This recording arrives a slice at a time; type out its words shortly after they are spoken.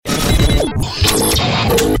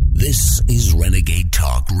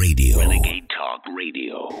Talk Radio. Renegade Talk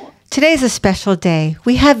Radio. Today's a special day.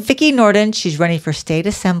 We have Vicki Norden. She's running for state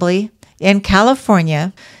assembly in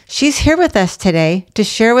California. She's here with us today to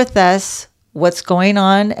share with us what's going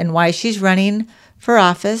on and why she's running for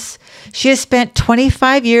office. She has spent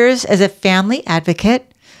 25 years as a family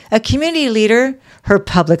advocate, a community leader. Her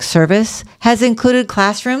public service has included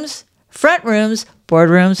classrooms, front rooms,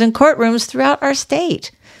 boardrooms, and courtrooms throughout our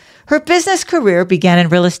state. Her business career began in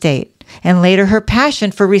real estate, and later her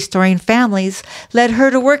passion for restoring families led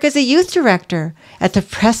her to work as a youth director at the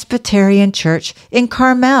Presbyterian Church in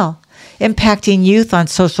Carmel, impacting youth on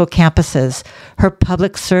social campuses. Her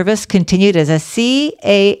public service continued as a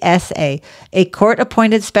CASA, a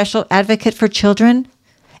court-appointed special advocate for children,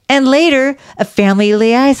 and later a family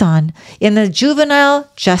liaison in the juvenile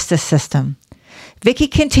justice system. Vicki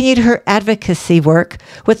continued her advocacy work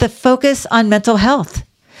with a focus on mental health.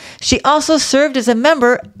 She also served as a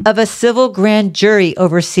member of a civil grand jury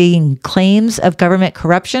overseeing claims of government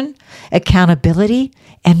corruption, accountability,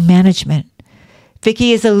 and management.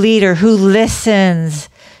 Vicki is a leader who listens.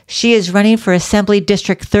 She is running for Assembly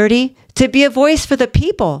District 30 to be a voice for the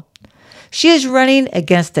people. She is running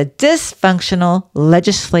against a dysfunctional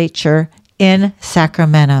legislature in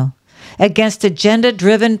Sacramento, against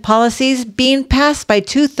agenda-driven policies being passed by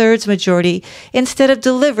 2/3 majority instead of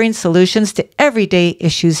delivering solutions to everyday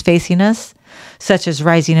issues facing us, such as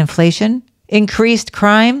rising inflation, increased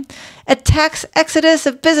crime, a tax exodus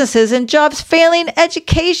of businesses and jobs, failing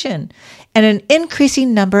education, and an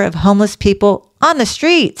increasing number of homeless people on the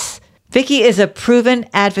streets. Vicki is a proven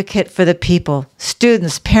advocate for the people,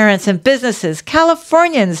 students, parents, and businesses,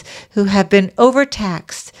 Californians who have been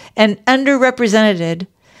overtaxed and underrepresented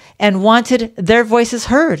and wanted their voices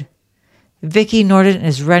heard. Vicki Norden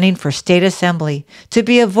is running for state assembly to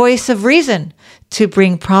be a voice of reason, to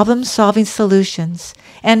bring problem-solving solutions,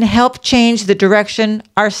 and help change the direction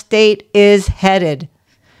our state is headed.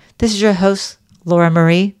 This is your host, Laura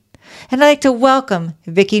Marie, and I'd like to welcome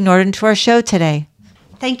Vicki Norden to our show today.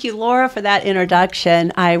 Thank you, Laura, for that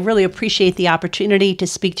introduction. I really appreciate the opportunity to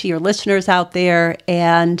speak to your listeners out there.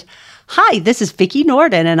 And hi, this is Vicki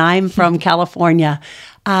Norden, and I'm from California.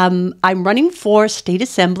 I'm running for state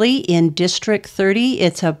assembly in District 30.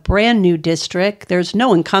 It's a brand new district. There's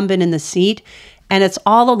no incumbent in the seat, and it's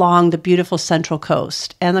all along the beautiful Central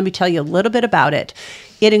Coast. And let me tell you a little bit about it.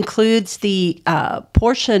 It includes the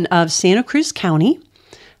portion of Santa Cruz County,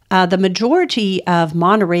 the majority of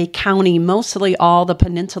Monterey County, mostly all the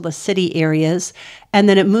Peninsula City areas, and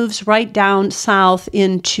then it moves right down south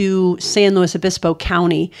into San Luis Obispo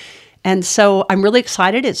County. And so I'm really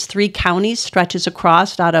excited. It's 3 counties, stretches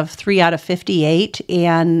across out of 58,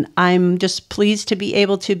 and I'm just pleased to be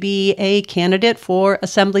able to be a candidate for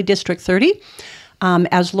Assembly District 30.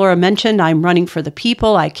 As Laura mentioned, I'm running for the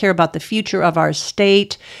people. I care about the future of our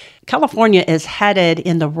state. California is headed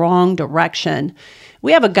in the wrong direction.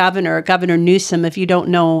 We have a governor, Governor Newsom. If you don't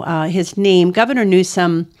know his name, Governor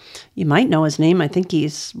Newsom, you might know his name. I think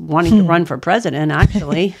he's wanting to run for president,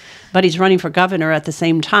 actually, but he's running for governor at the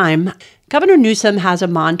same time. Governor Newsom has a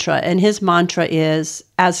mantra, and his mantra is,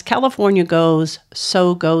 as California goes,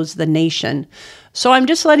 so goes the nation. So I'm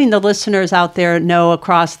just letting the listeners out there know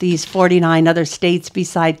across these 49 other states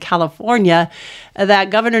beside California that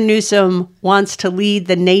Governor Newsom wants to lead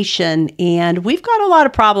the nation. And we've got a lot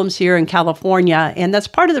of problems here in California. And that's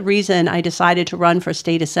part of the reason I decided to run for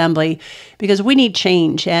state assembly, because we need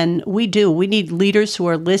change. And we do. We need leaders who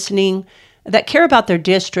are listening, that care about their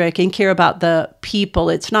district and care about the people.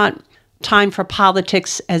 It's not time for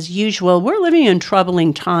politics as usual. We're living in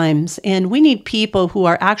troubling times, and we need people who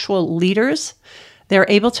are actual leaders. They're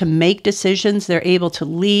able to make decisions. They're able to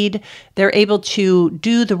lead. They're able to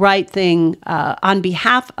do the right thing on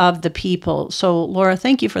behalf of the people. So, Laura,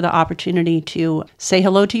 thank you for the opportunity to say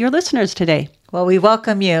hello to your listeners today. Well, we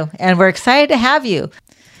welcome you, and we're excited to have you.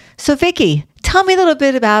 So, Vicki, tell me a little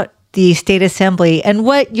bit about the state assembly and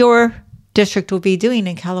what your district will be doing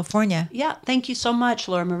in California. Yeah, thank you so much,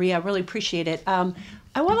 Laura Marie. I really appreciate it.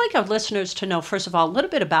 I would like our listeners to know, first of all, a little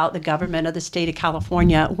bit about the government of the state of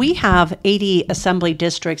California. We have 80 assembly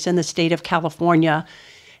districts in the state of California,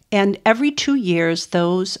 and every 2 years,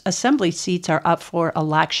 those assembly seats are up for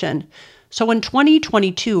election. So in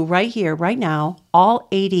 2022, right here, right now, all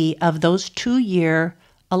 80 of those 2-year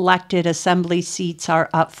elected assembly seats are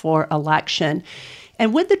up for election.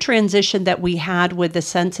 And with the transition that we had with the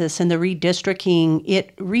census and the redistricting,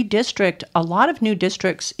 it redistricted a lot of new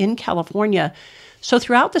districts in California. So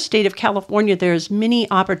throughout the state of California, there's many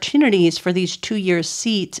opportunities for these 2-year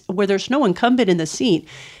seats where there's no incumbent in the seat.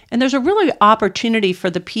 And there's a really opportunity for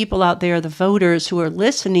the people out there, the voters who are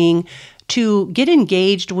listening, to get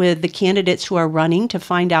engaged with the candidates who are running to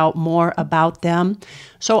find out more about them.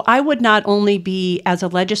 So I would not only be, as a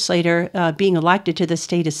legislator, being elected to the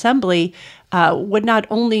state assembly, would not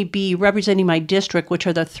only be representing my district, which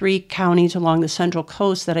are the 3 counties along the Central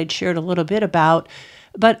Coast that I'd shared a little bit about,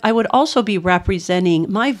 but I would also be representing,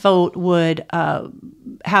 my vote would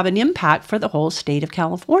have an impact for the whole state of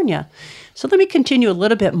California. So let me continue a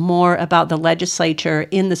little bit more about the legislature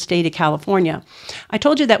in the state of California. I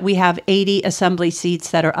told you that we have 80 assembly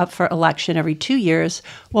seats that are up for election every 2 years.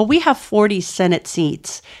 Well, we have 40 Senate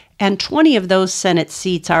seats, and 20 of those Senate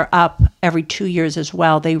seats are up every 2 years as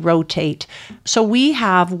well. They rotate. So we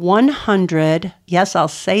have 100, yes, I'll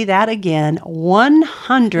say that again,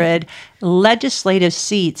 100 legislative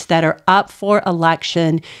seats that are up for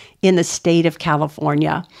election in the state of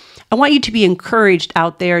California. I want you to be encouraged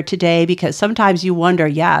out there today, because sometimes you wonder,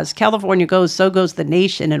 as California goes, so goes the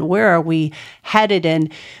nation, and where are we headed?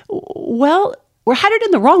 And well, we're headed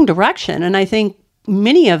in the wrong direction. And I think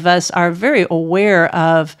many of us are very aware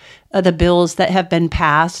of the bills that have been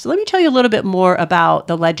passed. Let me tell you a little bit more about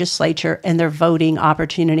the legislature and their voting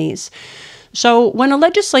opportunities. So when a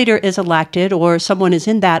legislator is elected or someone is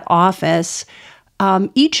in that office,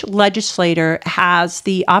 each legislator has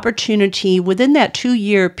the opportunity within that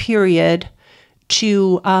 2-year period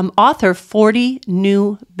to author 40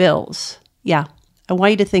 new bills. Yeah, I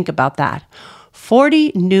want you to think about that.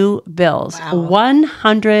 40 new bills. Wow.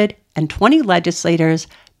 120 legislators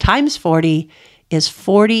times 40 is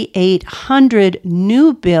 4,800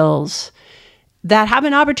 new bills that have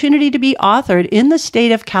an opportunity to be authored in the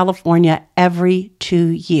state of California every 2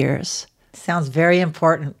 years. Sounds very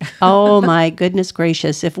important. Oh, my goodness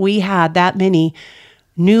gracious. If we had that many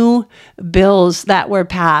new bills that were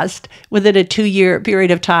passed within a 2-year period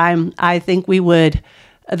of time, I think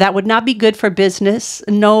that would not be good for business.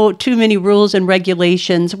 No too many rules and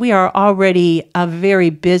regulations. We are already a very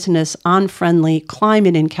business unfriendly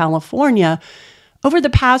climate in California. Over the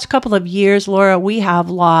past couple of years, Laura, we have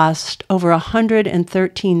lost over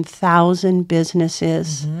 113,000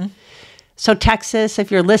 businesses. Mm-hmm. So Texas, if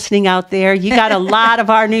you're listening out there, you got a lot of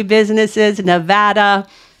our new businesses, Nevada,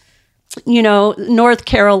 North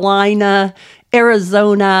Carolina,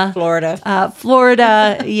 Arizona,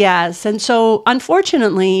 Florida, yes. And so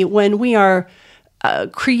unfortunately, when we are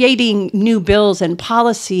creating new bills and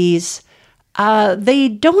policies, they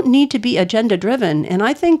don't need to be agenda driven. And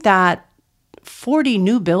I think that 40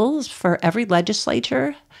 new bills for every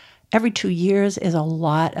legislature every 2 years is a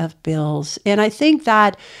lot of bills. And I think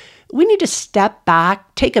that we need to step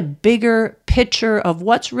back, take a bigger picture of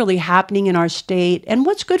what's really happening in our state and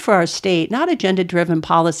what's good for our state, not agenda-driven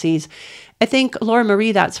policies. I think, Laura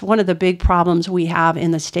Marie, that's one of the big problems we have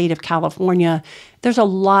in the state of California. There's a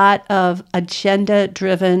lot of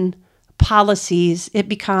agenda-driven policies. It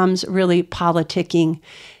becomes really politicking.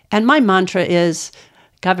 And my mantra is,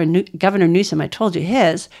 Governor Newsom, I told you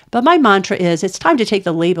his, but my mantra is, it's time to take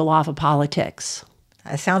the label off of politics.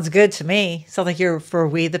 That sounds good to me. Sounds like you're for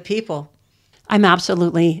we the people. I'm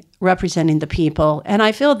absolutely representing the people. And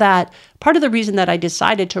I feel that part of the reason that I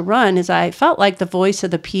decided to run is I felt like the voice of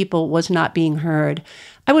the people was not being heard.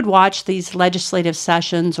 I would watch these legislative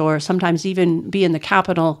sessions or sometimes even be in the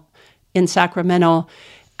Capitol in Sacramento,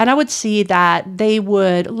 and I would see that they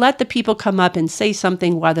would let the people come up and say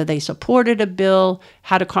something, whether they supported a bill,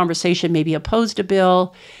 had a conversation, maybe opposed a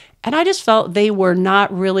bill. And I just felt they were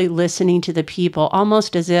not really listening to the people,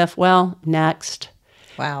 almost as if, well, next.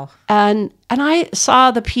 Wow. And I saw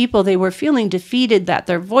the people, they were feeling defeated, that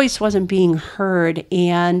their voice wasn't being heard.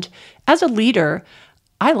 And as a leader,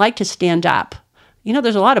 I like to stand up.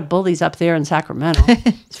 There's a lot of bullies up there in Sacramento.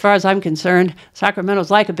 As far as I'm concerned, Sacramento's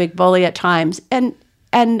like a big bully at times.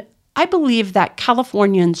 And I believe that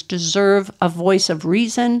Californians deserve a voice of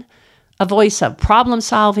reason, a voice of problem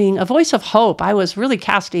solving, a voice of hope. I was really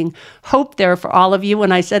casting hope there for all of you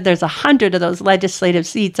when I said there's 100 of those legislative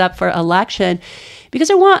seats up for election,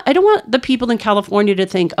 because I don't want the people in California to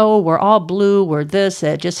think, oh, we're all blue, we're this,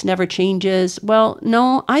 it just never changes. Well,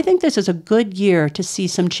 no, I think this is a good year to see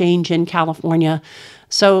some change in California.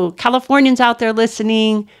 So Californians out there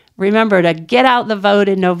listening, remember to get out the vote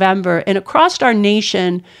in November. And across our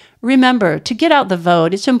nation, remember to get out the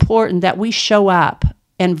vote. It's important that we show up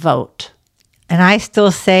and vote. And I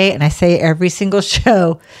still say, and I say every single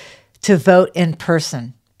show, to vote in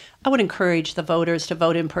person. I would encourage the voters to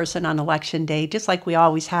vote in person on Election Day, just like we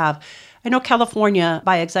always have. I know California,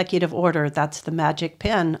 by executive order, that's the magic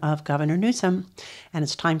pen of Governor Newsom, and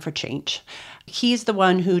it's time for change. He's the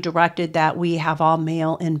one who directed that we have all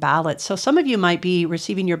mail-in ballots. So some of you might be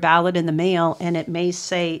receiving your ballot in the mail, and it may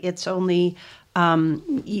say it's only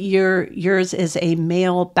yours is a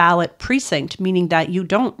mail ballot precinct, meaning that you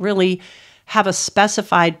don't really have a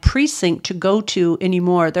specified precinct to go to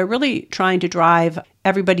anymore. They're really trying to drive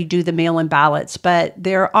everybody do the mail-in ballots, but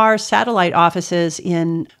there are satellite offices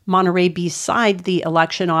in Monterey beside the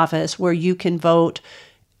election office where you can vote.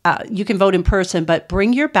 You can vote in person, but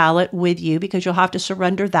bring your ballot with you because you'll have to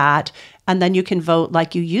surrender that, and then you can vote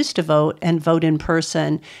like you used to vote and vote in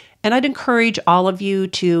person. And I'd encourage all of you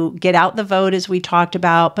to get out the vote as we talked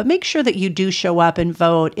about, but make sure that you do show up and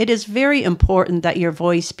vote. It is very important that your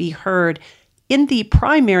voice be heard. In the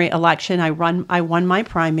primary election, I won my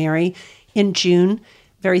primary in June.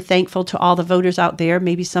 Very thankful to all the voters out there.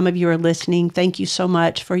 Maybe some of you are listening. Thank you so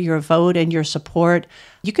much for your vote and your support.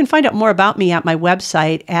 You can find out more about me at my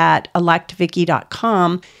website at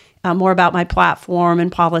electvicky.com, more about my platform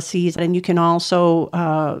and policies. And you can also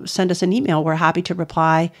send us an email. We're happy to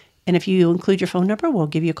reply. And if you include your phone number, we'll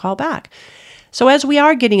give you a call back. So as we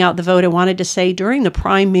are getting out the vote, I wanted to say during the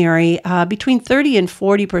primary, between 30 and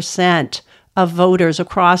 40% of voters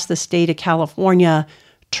across the state of California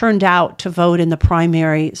turned out to vote in the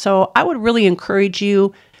primary. So I would really encourage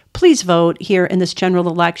you, please vote here in this general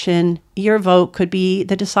election. Your vote could be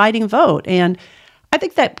the deciding vote. And I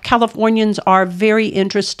think that Californians are very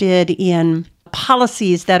interested in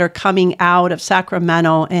policies that are coming out of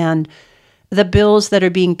Sacramento and the bills that are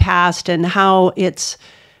being passed and how it's,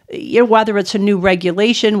 whether it's a new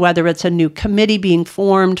regulation, whether it's a new committee being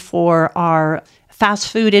formed for our fast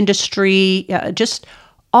food industry, just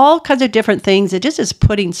all kinds of different things. It just is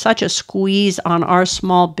putting such a squeeze on our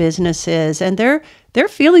small businesses, and they're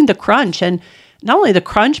feeling the crunch. And not only the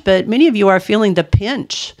crunch, but many of you are feeling the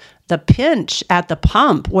pinch at the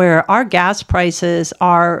pump, where our gas prices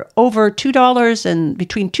are over $2 and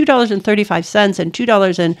between $2.35 and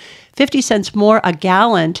 $2.50 more a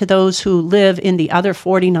gallon to those who live in the other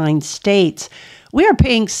 49 states. We are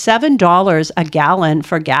paying $7 a gallon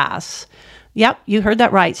for gas. Yep, you heard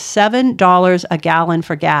that right. $7 a gallon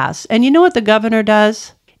for gas. And you know what the governor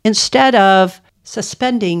does? Instead of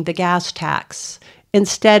suspending the gas tax,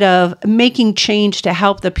 instead of making change to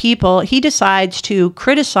help the people, he decides to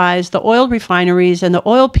criticize the oil refineries and the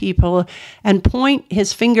oil people and point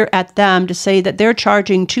his finger at them to say that they're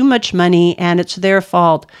charging too much money and it's their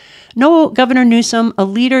fault. No, Governor Newsom, a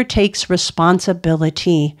leader takes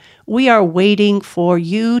responsibility. We are waiting for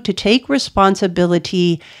you to take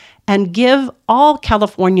responsibility and give all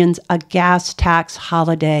Californians a gas tax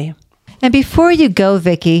holiday. And before you go,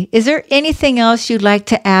 Vicki, is there anything else you'd like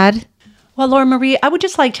to add? Well, Laura Marie, I would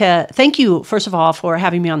just like to thank you, first of all, for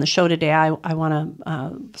having me on the show today. I want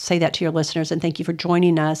to say that to your listeners, and thank you for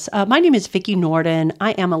joining us. My name is Vicki Norden.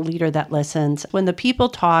 I am a leader that listens. When the people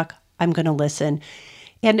talk, I'm going to listen.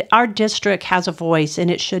 And our district has a voice,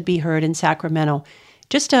 and it should be heard in Sacramento.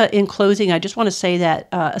 Just in closing, I just want to say that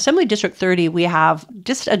Assembly District 30, we have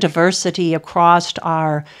just a diversity across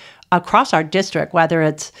our district, whether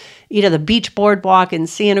it's the beach boardwalk in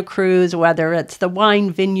Santa Cruz, whether it's the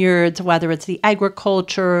wine vineyards, whether it's the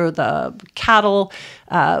agriculture, the cattle.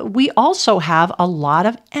 We also have a lot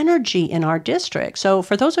of energy in our district. So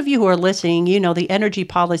for those of you who are listening, the energy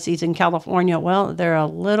policies in California, well, they're a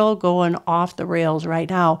little going off the rails right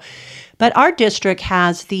now. But our district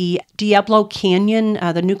has the Diablo Canyon,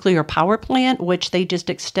 the nuclear power plant, which they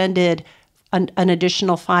just extended an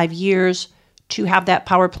additional 5 years to have that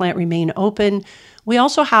power plant remain open. We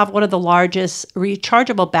also have one of the largest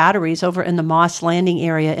rechargeable batteries over in the Moss Landing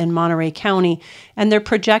area in Monterey County, and they're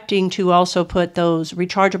projecting to also put those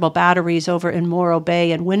rechargeable batteries over in Morro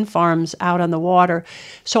Bay and wind farms out on the water.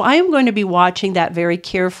 So I am going to be watching that very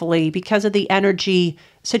carefully because of the energy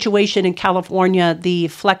situation in California, the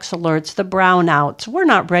flex alerts, the brownouts. We're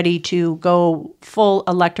not ready to go full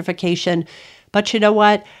electrification. But you know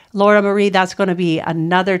what, Laura Marie, that's going to be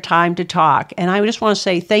another time to talk. And I just want to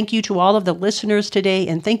say thank you to all of the listeners today.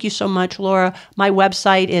 And thank you so much, Laura. My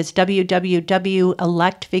website is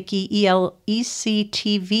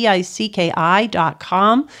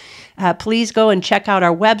www.electvicky.com. Please go and check out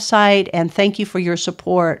our website. And thank you for your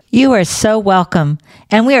support. You are so welcome.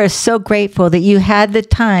 And we are so grateful that you had the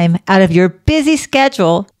time out of your busy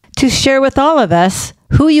schedule to share with all of us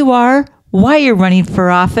who you are, why you're running for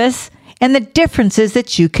office, and the differences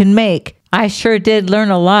that you can make. I sure did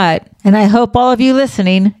learn a lot, and I hope all of you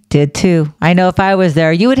listening did too. I know if I was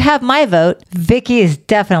there, you would have my vote. Vicki is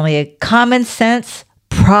definitely a common sense,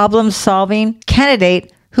 problem-solving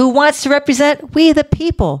candidate who wants to represent we the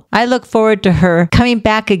people. I look forward to her coming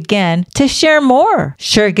back again to share more.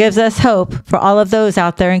 Sure gives us hope for all of those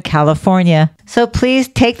out there in California. So please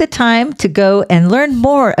take the time to go and learn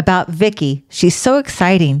more about Vicki. She's so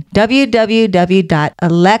exciting.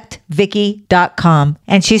 www.electvicki.com.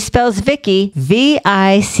 And she spells Vicki,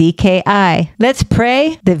 V-I-C-K-I. Let's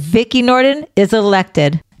pray that Vicki Norden is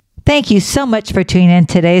elected. Thank you so much for tuning in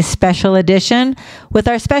today's special edition with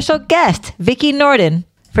our special guest, Vicki Norden,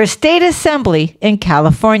 for State Assembly in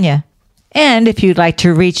California. And if you'd like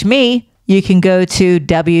to reach me, you can go to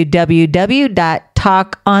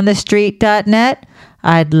www.talkonthestreet.net.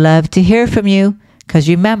 I'd love to hear from you because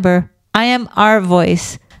remember, I am our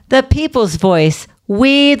voice, the people's voice,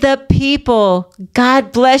 we the people.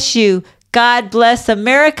 God bless you. God bless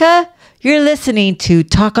America. You're listening to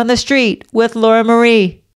Talk on the Street with Laura Marie.